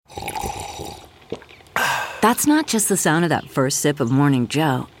That's not just the sound of that first sip of Morning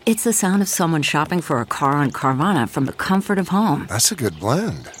Joe. It's the sound of someone shopping for a car on Carvana from the comfort of home. That's a good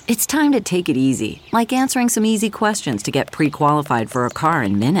blend. It's time to take it easy, like answering some easy questions to get pre-qualified for a car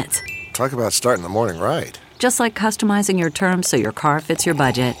in minutes. Talk about starting the morning right. Just like customizing your terms so your car fits your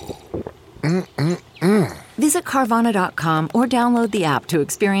budget. Visit Carvana.com or download the app to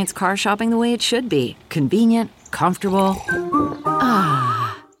experience car shopping the way it should be. Convenient, comfortable.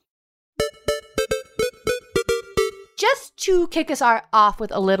 Just to kick us off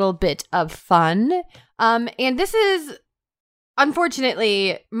with a little bit of fun, and this is,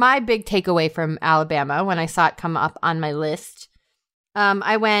 unfortunately, my big takeaway from Alabama when I saw it come up on my list.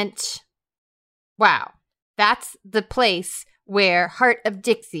 I went, wow, that's the place where Heart of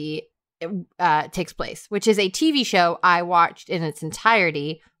Dixie takes place, which is a TV show I watched in its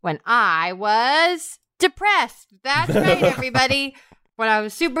entirety when I was depressed. That's right, everybody. When I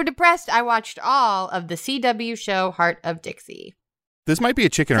was super depressed, I watched all of the CW show Heart of Dixie. This might be a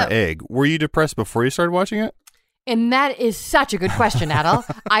chicken or egg. Were you depressed before you started watching it? And that is such a good question, Adel.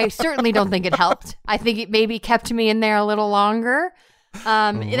 I certainly don't think it helped. I think it maybe kept me in there a little longer.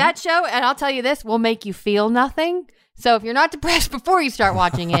 That show, and I'll tell you this, will make you feel nothing. So if you're not depressed before you start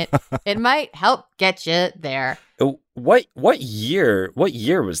watching it, it might help get you there. What year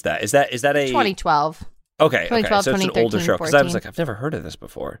was that? Is that a 2012? Okay, 2012, so it's an older show, because I was like, I've never heard of this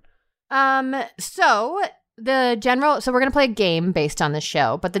before. So we're going to play a game based on the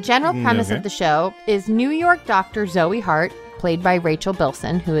show, but the general premise of the show is New York doctor Zoe Hart, played by Rachel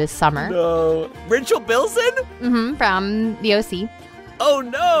Bilson, who is Summer. No, Rachel Bilson? Mm-hmm, from The OC. Oh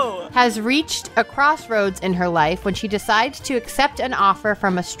no! Has reached a crossroads in her life when she decides to accept an offer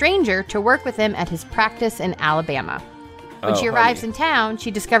from a stranger to work with him at his practice in Alabama. When she arrives in town, she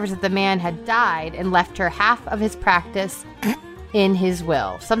discovers that the man had died and left her half of his practice in his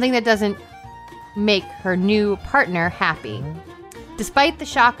will, something that doesn't make her new partner happy. Despite the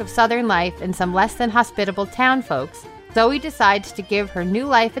shock of Southern life and some less than hospitable town folks, Zoe decides to give her new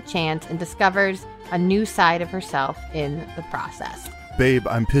life a chance and discovers a new side of herself in the process. Babe,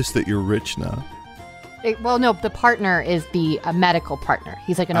 I'm pissed that you're rich now. The partner is the medical partner.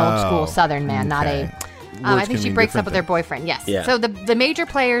 He's like an old school Southern man, not a... I think she breaks up with her boyfriend, yes. Yeah. So the major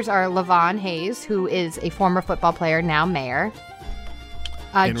players are Lavon Hayes, who is a former football player, now mayor.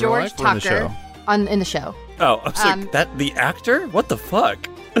 George Tucker. In the show. Oh, I was like, that the actor? What the fuck?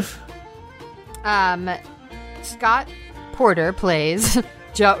 Scott Porter plays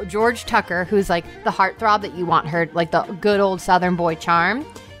George Tucker, who's like the heartthrob that you want her, like the good old Southern boy charm.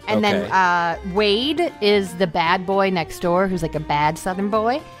 And then Wade is the bad boy next door, who's like a bad Southern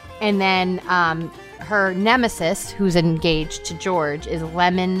boy. And then her nemesis, who's engaged to George, is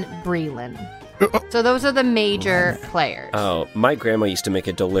Lemon Breland. So those are the major players. Oh, my grandma used to make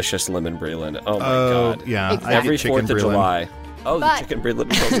a delicious lemon Breland. Oh my god! Yeah, exactly. Every 4th of July. Oh, but the chicken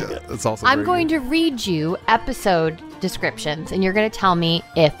Breland. That's also. I'm going to read you episode descriptions, and you're going to tell me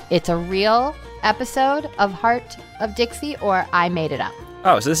if it's a real episode of Heart of Dixie or I made it up.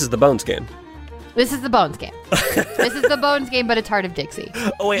 Oh, so this is the Bones game. This is the Bones game. This is the Bones game, but it's Heart of Dixie.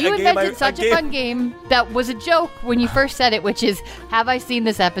 Oh, wait, you invented such a fun game that was a joke when you first said it, which is, have I seen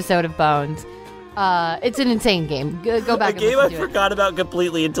this episode of Bones? It's an insane game. Go back and listen to it. A game I forgot about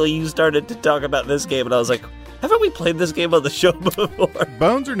completely until you started to talk about this game, and I was like, haven't we played this game on the show before?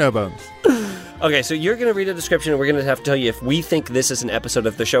 Bones or no bones? Okay, so you're going to read a description, and we're going to have to tell you if we think this is an episode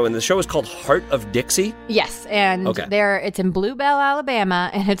of the show, and the show is called Heart of Dixie? Yes, and it's in Bluebell, Alabama,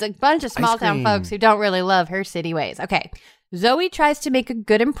 and it's a bunch of small-town folks who don't really love her city ways. Okay, Zoe tries to make a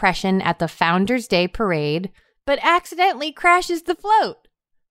good impression at the Founders Day parade, but accidentally crashes the float.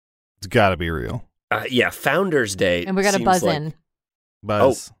 It's got to be real. Yeah, Founders Day. And we're going to buzz in.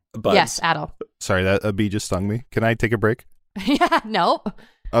 Buzz. Oh, buzz. Yes, Adel. Sorry, a bee just stung me. Can I take a break? Yeah, no.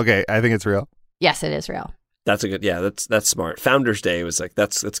 Okay, I think it's real. Yes, it is real. That's a good, that's smart. Founders Day was like,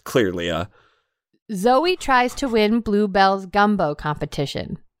 that's clearly a... Zoe tries to win Bluebell's gumbo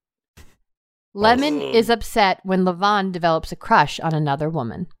competition. Lemon is upset when Lavon develops a crush on another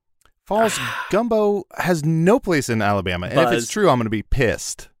woman. False gumbo has no place in Alabama, and if it's true, I'm going to be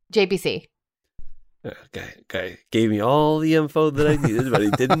pissed. JBC. Okay, gave me all the info that I needed, but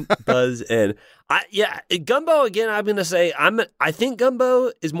he didn't buzz in. Gumbo again. I'm gonna say I think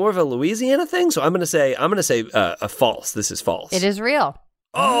gumbo is more of a Louisiana thing, so I'm gonna say a false. This is false. It is real.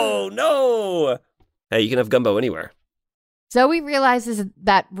 Oh no! Hey, you can have gumbo anywhere. Zoe realizes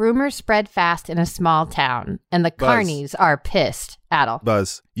that rumors spread fast in a small town, and the carnies are pissed. Adel.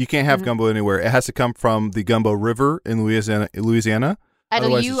 Buzz, you can't have gumbo anywhere. It has to come from the Gumbo River in Louisiana.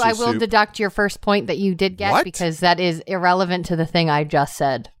 Adel, I will deduct your first point that you did get because that is irrelevant to the thing I just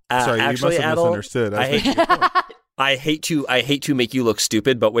said. Sorry, actually, you must have Adel, misunderstood. I hate to make you look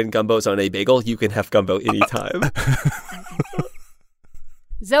stupid, but when Gumbo's on a bagel, you can have Gumbo anytime.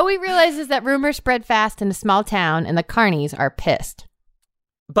 Zoe realizes that rumors spread fast in a small town, and the Carneys are pissed.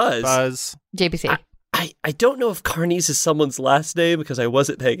 Buzz. JPC. I don't know if Carneys is someone's last name because I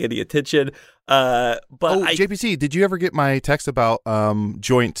wasn't paying any attention. JPC, did you ever get my text about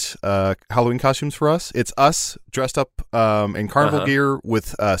joint Halloween costumes for us? It's us dressed up in carnival gear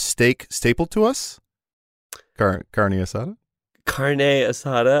with steak stapled to us. Carne asada? Carne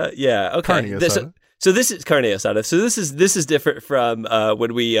asada? Yeah, okay. Carne asada. So this is carne asada. So this is different from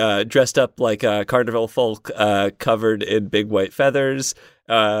when we dressed up like carnival folk covered in big white feathers.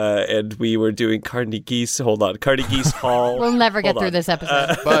 And we were doing carne geese. Hold on. Carne geese hall. We'll never get through this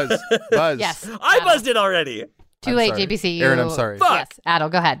episode. Buzz. Yes. I buzzed it already. Too late, JPC. Aaron, I'm sorry. Fuck. Yes. Adel,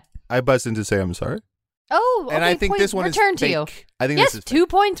 go ahead. I buzzed in to say I'm sorry. Oh, okay. And I think this one is returned fake. to you. I think Yes, this is 2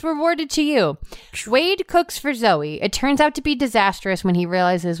 points rewarded to you. Wade cooks for Zoe. It turns out to be disastrous when he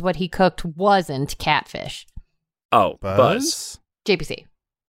realizes what he cooked wasn't catfish. Oh, Buzz? JPC.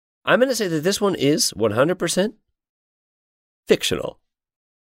 I'm going to say that this one is 100% fictional.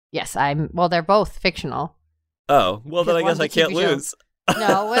 Yes, well, they're both fictional. Oh, well, then I guess I can't lose.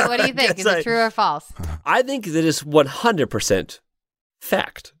 No, what do you think? Is it true or false? I think that is 100%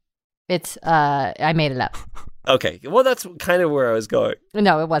 fact. It's, I made it up. Okay, well, that's kind of where I was going.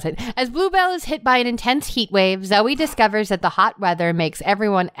 No, it wasn't. As Bluebell is hit by an intense heat wave, Zoe discovers that the hot weather makes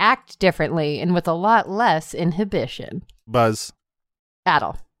everyone act differently and with a lot less inhibition. Buzz.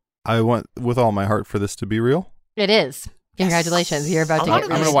 Adel. I want with all my heart for this to be real. It is. Congratulations. You're about to get I'm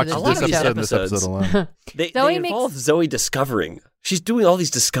going to watch this episode and this episode alone. They involve Zoe discovering. She's doing all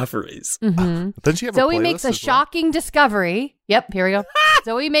these discoveries. Mm-hmm. Doesn't she have Zoe a makes a playlist as well? shocking discovery. Yep, here we go.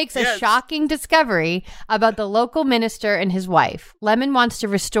 Zoe makes a shocking discovery about the local minister and his wife. Lemon wants to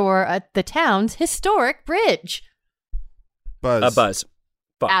restore the town's historic bridge. Buzz. Buzz.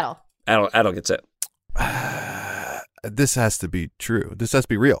 Adel. Adel gets it. This has to be true. This has to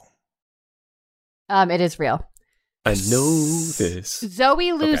be real. It is real. I know this.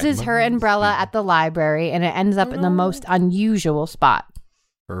 Zoe loses her umbrella at the library, and it ends up in the most unusual spot.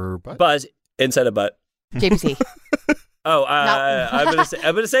 Her butt. Buzz inside a butt. JPC. Oh, I'm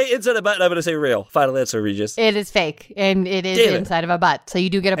gonna say inside a butt. And I'm gonna say real. Final answer, Regis. It is fake, and it is inside of a butt. So you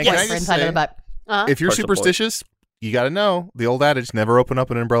do get a point for inside of the butt. If you're Partial superstitious, you got to know the old adage: never open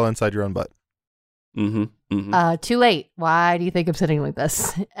up an umbrella inside your own butt. Too late. Why do you think I'm sitting like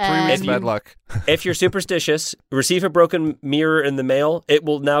this? 3 weeks bad luck. If you're superstitious, receive a broken mirror in the mail. It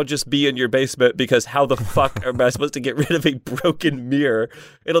will now just be in your basement because how the fuck am I supposed to get rid of a broken mirror?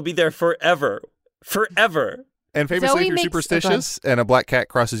 It'll be there forever. Forever. And famously, if you're superstitious and a black cat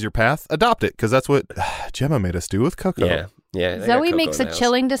crosses your path, adopt it, because that's what Gemma made us do with Coco. Yeah. Yeah. Zoe makes a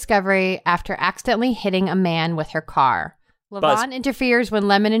chilling discovery after accidentally hitting a man with her car. Levon interferes when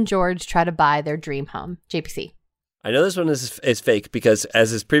Lemon and George try to buy their dream home. JPC. I know this one is fake because,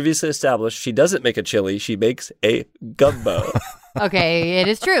 as is previously established, she doesn't make a chili. She makes a gumbo. Okay, it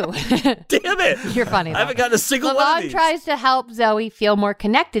is true. Damn it. You're funny, though. I haven't gotten a single one of Levon these. tries to help Zoe feel more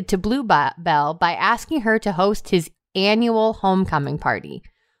connected to Bluebell by asking her to host his annual homecoming party.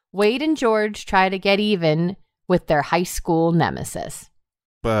 Wade and George try to get even with their high school nemesis.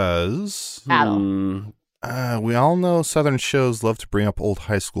 Buzz. Adel. We all know Southern shows love to bring up old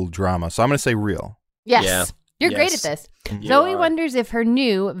high school drama, so I'm going to say real. Yes. Yeah. You're great at this. Zoe wonders if her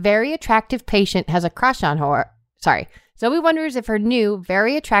new, very attractive patient has a crush on her. Sorry. Zoe wonders if her new,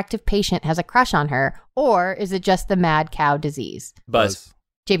 very attractive patient has a crush on her, or is it just the mad cow disease? Buzz.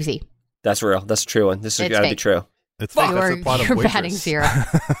 JPC. That's real. That's a true one. This has got to be true. It's fake. That's the plot of You're Waitress. batting zero.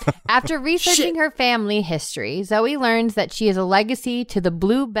 After researching her family history, Zoe learns that she is a legacy to the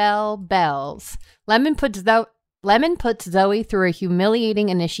Bluebell Bells. Lemon puts Zoe through a humiliating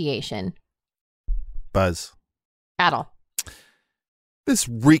initiation. Buzz. Adel. This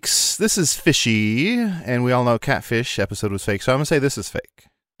is fishy, and we all know Catfish episode was fake, so I'm going to say this is fake.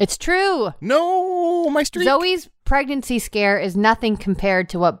 It's true. No, my streak. Zoe's pregnancy scare is nothing compared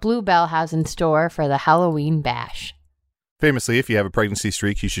to what Bluebell has in store for the Halloween bash. Famously, if you have a pregnancy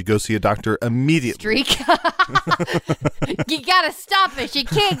streak, you should go see a doctor immediately. Streak? You gotta stop it. You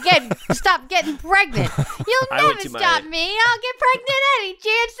can't stop getting pregnant. You'll never stop me. I'll get pregnant any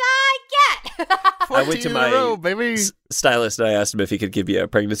chance I get. I went to my stylist and I asked him if he could give me a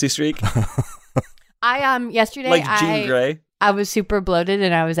pregnancy streak. Yesterday like Jean Grey. I was super bloated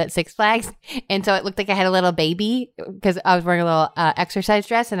and I was at Six Flags, and so it looked like I had a little baby because I was wearing a little exercise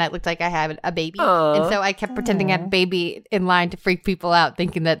dress, and it looked like I had a baby. Aww. And so I kept pretending I had a baby in line to freak people out,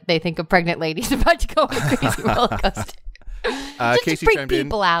 thinking that they think a pregnant lady's about to go on a crazy roller coaster. Just Casey to freak chimed in.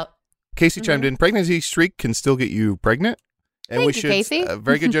 people out. Casey chimed in. Pregnancy streak can still get you pregnant. And Thank we you, should, Casey.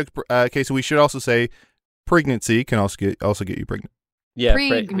 Very good joke, Casey. We should also say pregnancy can also get you pregnant. Yeah,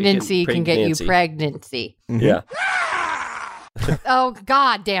 Pregnancy can get you pregnancy. Mm-hmm. Yeah. Oh,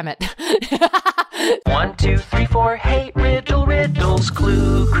 God damn it. 1, 2, 3, 4, hate riddles,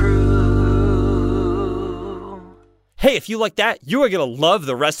 clue crew. Hey, if you like that, you are going to love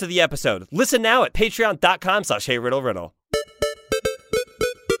the rest of the episode. Listen now at patreon.com/heyriddleriddle.